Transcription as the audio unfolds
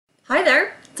Hi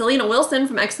there, it's Alina Wilson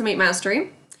from Xactimate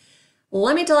Mastery.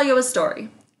 Let me tell you a story.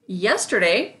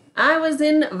 Yesterday, I was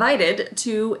invited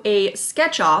to a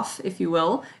sketch-off, if you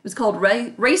will. It was called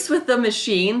Race with the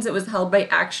Machines. It was held by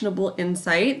Actionable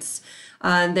Insights.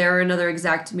 They're another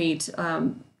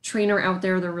Xactimate trainer out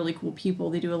there. They're really cool people.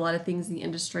 They do a lot of things in the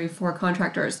industry for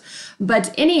contractors.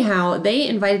 But anyhow, they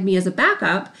invited me as a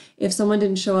backup if someone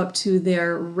didn't show up to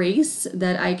their race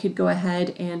that I could go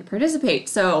ahead and participate.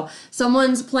 So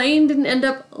someone's plane didn't end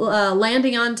up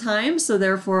landing on time, so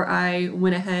therefore I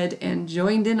went ahead and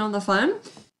joined in on the fun.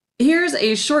 Here's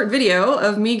a short video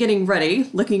of me getting ready,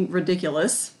 looking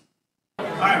ridiculous. All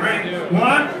right, ready? 1,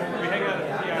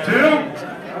 2,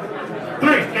 3,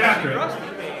 get after it.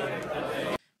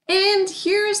 And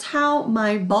here's how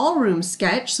my ballroom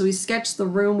sketch. So we sketched the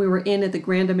room we were in at the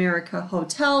Grand America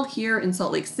Hotel here in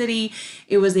Salt Lake City.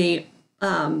 It was a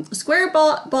square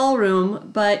ballroom,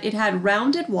 but it had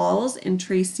rounded walls and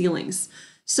tray ceilings.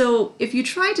 So if you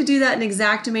try to do that in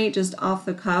Xactimate just off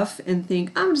the cuff and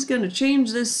think, I'm just going to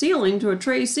change this ceiling to a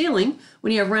tray ceiling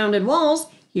when you have rounded walls,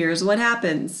 here's what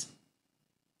happens.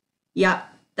 Yeah,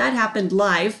 that happened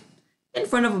live in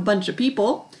front of a bunch of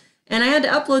people. And I had to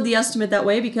upload the estimate that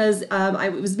way because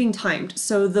it was being timed.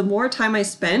 So the more time I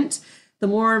spent, the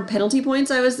more penalty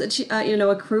points I was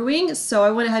accruing. So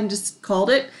I went ahead and just called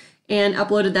it and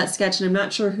uploaded that sketch. And I'm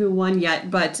not sure who won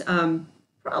yet, but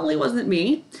probably wasn't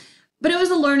me. But it was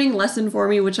a learning lesson for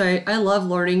me, which I love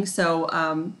learning.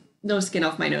 So no skin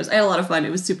off my nose. I had a lot of fun.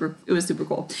 It was super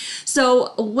cool.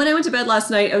 So when I went to bed last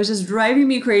night, I was just driving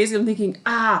me crazy. I'm thinking,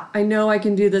 I know I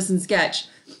can do this in Sketch.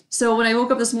 So when I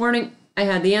woke up this morning, I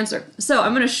had the answer. So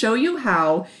I'm going to show you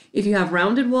how, if you have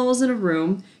rounded walls in a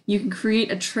room, you can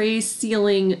create a tray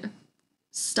ceiling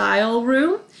style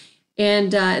room.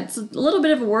 And it's a little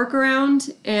bit of a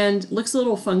workaround and looks a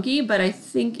little funky, but I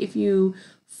think if you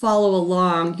follow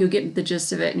along, you'll get the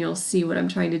gist of it and you'll see what I'm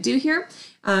trying to do here.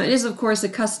 It is, of course, a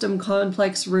custom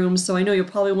complex room, so I know you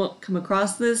probably won't come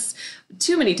across this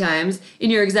too many times in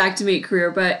your Xactimate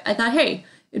career, but I thought, hey,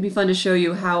 it'd be fun to show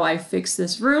you how I fix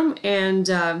this room,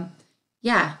 and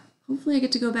yeah, hopefully I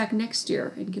get to go back next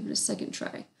year and give it a second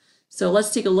try. So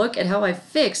let's take a look at how I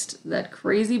fixed that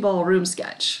crazy ballroom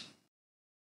sketch.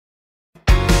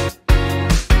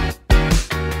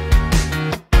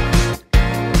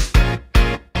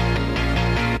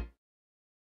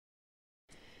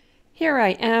 Here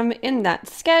I am in that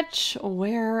sketch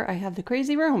where I have the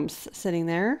crazy rooms sitting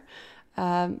there.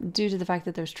 Due to the fact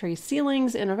that there's tray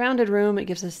ceilings in a rounded room, it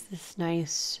gives us this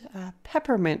nice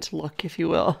peppermint look, if you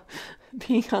will,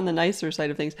 being on the nicer side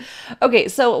of things. Okay,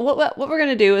 so what we're going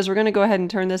to do is we're going to go ahead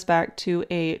and turn this back to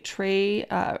a we're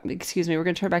going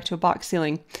to turn it back to a box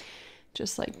ceiling.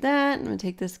 Just like that. I'm going to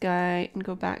take this guy and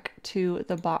go back to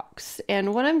the box.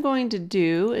 And what I'm going to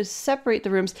do is separate the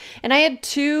rooms. And I had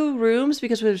 2 rooms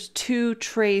because there's 2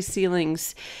 tray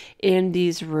ceilings in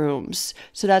these rooms.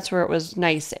 So that's where it was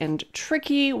nice and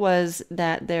tricky, was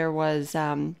that there was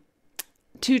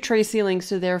 2 tray ceilings,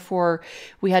 so therefore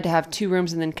we had to have 2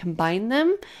 rooms and then combine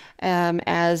them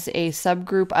as a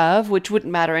subgroup of, which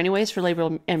wouldn't matter anyways for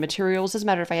labor and materials. Doesn't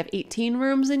matter if I have 18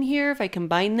 rooms in here. If I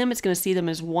combine them, it's going to see them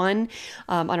as one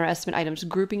on our estimate items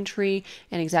grouping tree,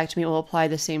 and Xactimate will apply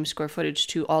the same square footage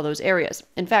to all those areas.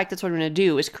 In fact, that's what I'm going to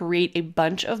do, is create a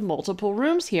bunch of multiple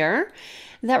rooms here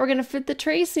that we're going to fit the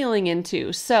tray ceiling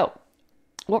into. So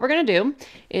what we're going to do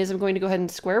is I'm going to go ahead and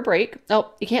square break.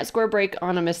 Oh, you can't square break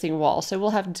on a missing wall. So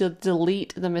we'll have to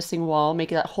delete the missing wall, make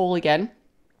that whole again.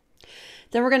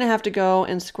 Then we're going to have to go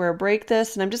and square break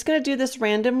this. And I'm just going to do this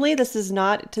randomly. This is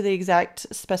not to the exact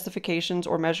specifications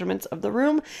or measurements of the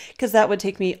room, because that would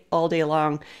take me all day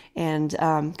long and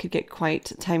could get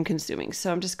quite time consuming.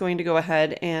 So I'm just going to go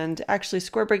ahead and actually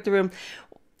square break the room.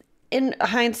 In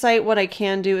hindsight, what I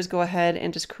can do is go ahead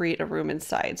and just create a room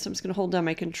inside. So I'm just going to hold down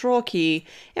my control key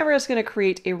and we're just going to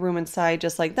create a room inside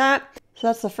just like that. So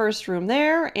that's the first room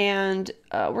there. And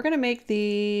we're going to make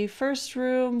the first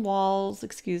room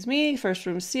first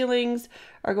room ceilings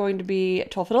are going to be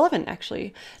 12 foot 11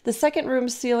 actually. The second room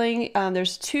ceiling,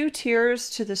 there's 2 tiers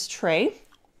to this tray.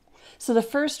 So the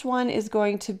first one is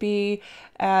going to be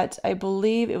at, I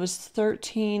believe it was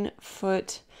 13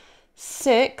 foot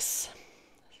 6.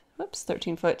 Whoops,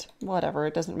 13 foot, whatever,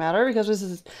 it doesn't matter because this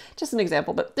is just an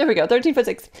example, but there we go, 13 foot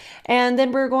 6. And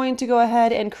then we're going to go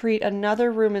ahead and create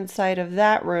another room inside of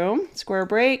that room, square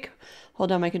break, hold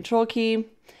down my control key,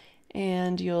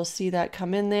 and you'll see that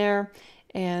come in there.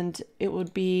 And it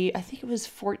would be, I think it was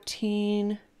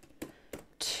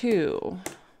 14.2,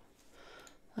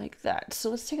 like that.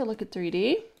 So let's take a look at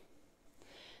 3D.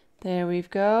 There we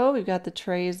go. We've got the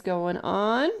trays going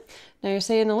on. Now you're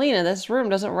saying, Alina, this room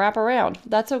doesn't wrap around.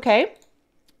 That's okay.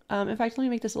 In fact, let me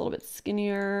make this a little bit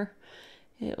skinnier.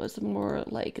 It was more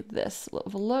like this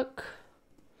of a look.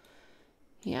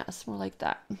 Yes, more like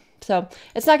that. So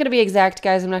it's not going to be exact,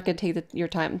 guys. I'm not going to take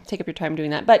up your time doing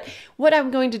that. But what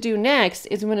I'm going to do next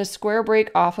is I'm going to square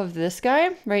break off of this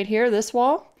guy right here, this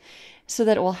wall, so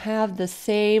that it will have the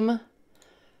same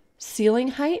ceiling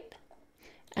height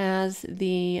as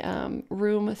the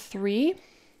room 3.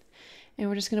 And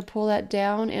we're just going to pull that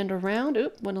down and around.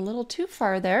 Oop, went a little too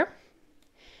far there.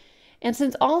 And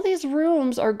since all these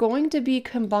rooms are going to be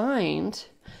combined,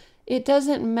 it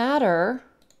doesn't matter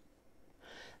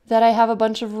that I have a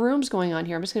bunch of rooms going on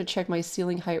here. I'm just going to check my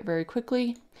ceiling height very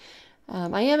quickly.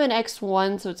 I am in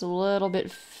X1, so it's a little bit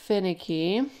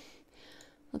finicky.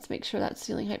 Let's make sure that's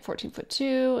ceiling height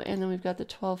 14'2", and then we've got the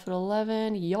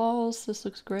 12'11". Y'alls, this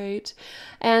looks great.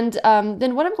 And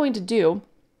then what I'm going to do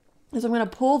is I'm going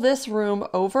to pull this room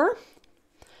over.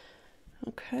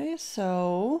 Okay,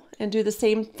 so, and do the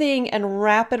same thing and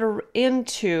wrap it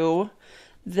into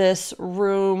this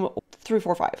room 3,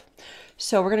 4, 5.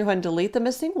 So we're going to go ahead and delete the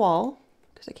missing wall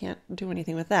because I can't do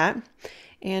anything with that.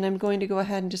 And I'm going to go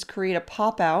ahead and just create a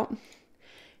pop out,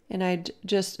 and I'd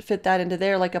just fit that into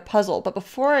there like a puzzle. But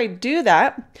before I do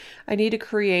that, I need to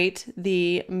create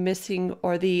the missing,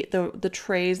 or the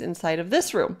trays inside of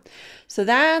this room. So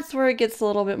that's where it gets a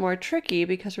little bit more tricky,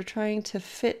 because we're trying to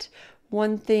fit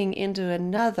one thing into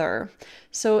another.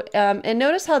 So, and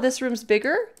notice how this room's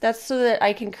bigger. That's so that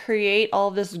I can create all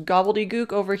of this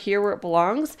gobbledygook over here where it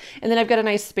belongs. And then I've got a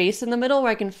nice space in the middle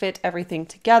where I can fit everything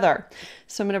together.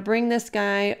 So I'm going to bring this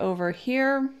guy over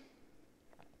here,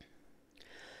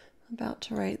 about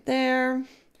to right there.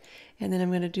 And then I'm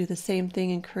going to do the same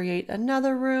thing and create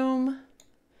another room.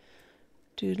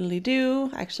 Doodly doo.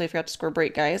 Actually, I forgot to square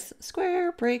break, guys.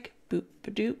 Square break. Boop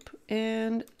a doop,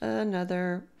 and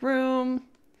another room.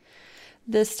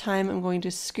 This time I'm going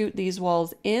to scoot these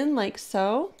walls in like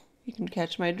so. You can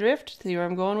catch my drift, see where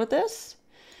I'm going with this.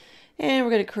 And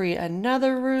we're going to create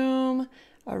another room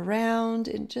around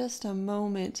in just a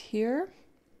moment here.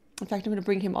 In fact, I'm going to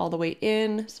bring him all the way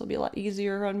in, so it'll be a lot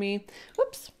easier on me.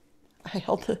 Whoops, I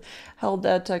held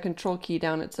that control key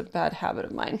down. It's a bad habit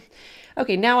of mine.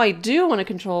 Okay, now I do want to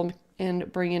control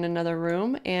and bring in another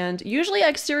room, and usually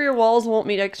exterior walls won't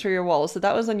meet exterior walls, so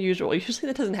that was unusual. Usually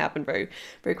that doesn't happen very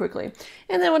quickly.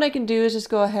 And then what I can do is just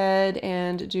go ahead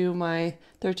and do my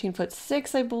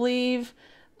 13'6", I believe.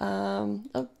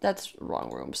 Oh, that's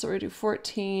wrong room, so we're gonna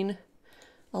do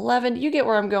 14'11". You get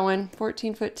where I'm going.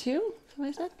 14'2", something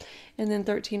like that, and then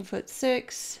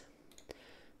 13'6"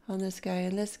 on this guy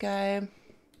and this guy,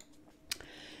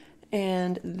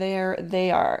 and there they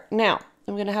are. Now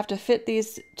I'm going to have to fit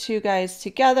these two guys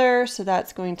together, so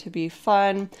that's going to be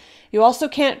fun. You also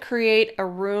can't create a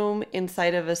room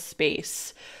inside of a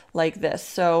space like this.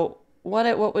 So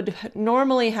what would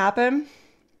normally happen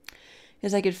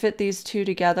is I could fit these two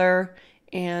together,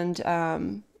 and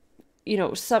you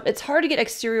know, it's hard to get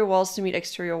exterior walls to meet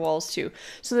exterior walls too.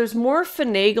 So there's more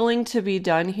finagling to be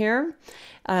done here.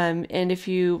 And if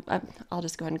you, I'll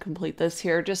just go ahead and complete this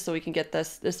here just so we can get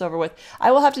this over with.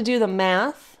 I will have to do the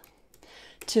math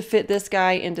to fit this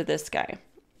guy into this guy.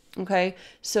 Okay,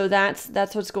 so that's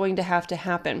what's going to have to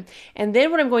happen. And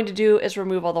then what I'm going to do is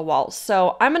remove all the walls.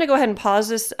 So I'm going to go ahead and pause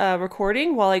this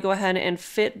recording while I go ahead and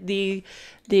fit the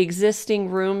existing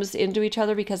rooms into each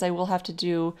other, because I will have to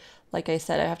do, like I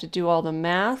said, I have to do all the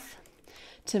math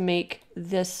to make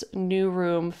this new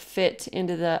room fit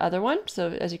into the other one. So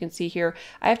as you can see here,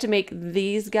 I have to make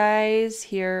these guys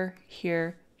here,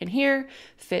 here, and here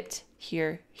fit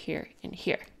here, here, and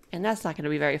here. And that's not going to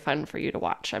be very fun for you to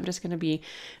watch. I'm just going to be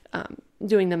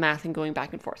doing the math and going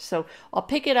back and forth. So I'll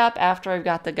pick it up after I've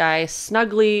got the guy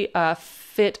snugly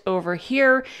fit over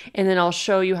here, and then I'll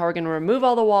show you how we're going to remove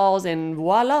all the walls, and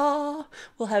voila,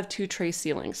 we'll have 2 tray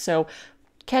ceilings. So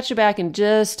catch you back in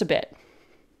just a bit.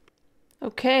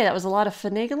 Okay, that was a lot of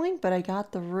finagling, but I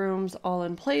got the rooms all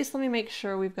in place. Let me make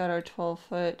sure we've got our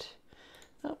 12-foot.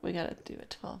 Oh, we got to do a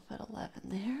 12'11"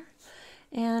 there.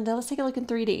 And let's take a look in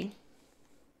 3D.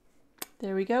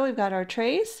 There we go. We've got our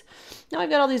trays. Now I've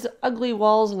got all these ugly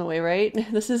walls in the way, right?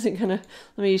 This isn't gonna,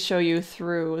 let me show you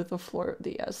through the floor,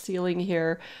 the ceiling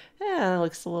here. Yeah, it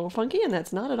looks a little funky, and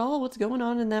that's not at all what's going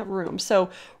on in that room. So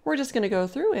we're just gonna go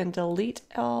through and delete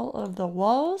all of the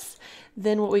walls.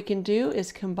 Then what we can do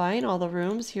is combine all the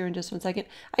rooms here in just 1 second.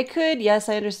 I could, yes,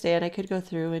 I understand. I could go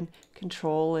through and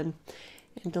control and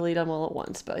delete them all at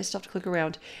once, but I still have to click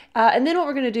around. And then what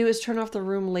we're going to do is turn off the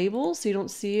room labels so you don't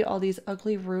see all these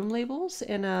ugly room labels,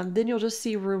 and then you'll just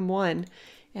see room 1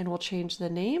 and we'll change the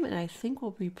name, and I think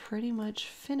we'll be pretty much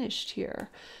finished here.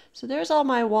 So there's all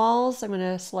my walls. I'm going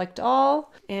to select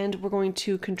all, and we're going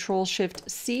to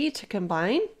Control-Shift-C to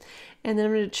combine. And then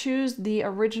I'm going to choose the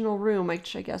original room,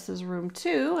 which I guess is room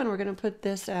 2, and we're going to put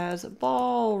this as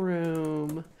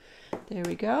ballroom. There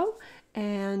we go.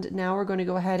 And now we're going to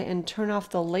go ahead and turn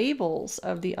off the labels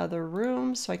of the other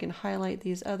rooms, so I can highlight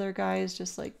these other guys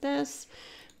just like this.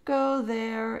 Go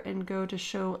there and go to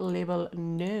show label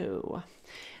no.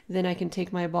 Then I can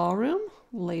take my ballroom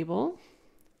label,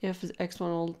 if X1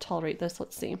 will tolerate this.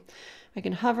 Let's see. I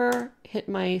can hover, hit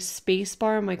my space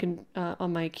bar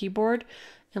on my keyboard,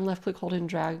 and left click, hold, and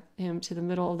drag him to the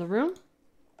middle of the room.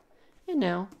 And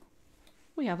now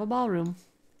we have a ballroom.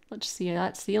 Let's see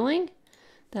that ceiling.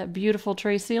 That beautiful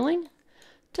tray ceiling.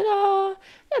 Ta-da!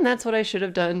 And that's what I should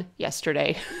have done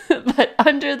yesterday. But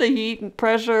under the heat and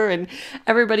pressure and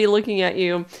everybody looking at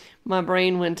you, my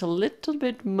brain went a little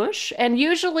bit mush. And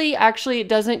usually, actually, it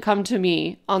doesn't come to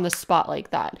me on the spot like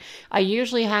that. I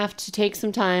usually have to take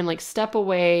some time, like step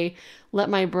away, let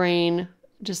my brain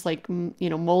just like,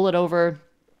 mull it over,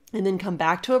 and then come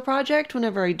back to a project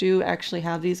whenever I do actually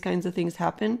have these kinds of things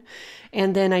happen.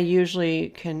 And then I usually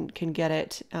can get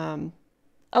it,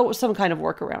 some kind of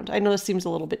workaround. I know this seems a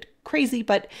little bit crazy,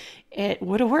 but it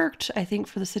would have worked, I think,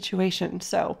 for the situation.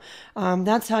 So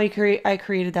that's how I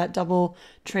created that double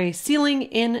tray ceiling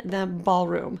in the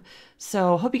ballroom.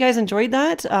 So hope you guys enjoyed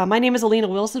that. My name is Alina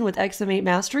Wilson with Xactimate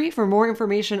Mastery. For more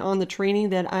information on the training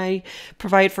that I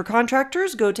provide for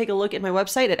contractors, go take a look at my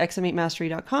website at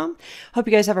xactimatemastery.com. Hope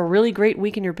you guys have a really great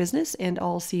week in your business, and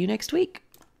I'll see you next week.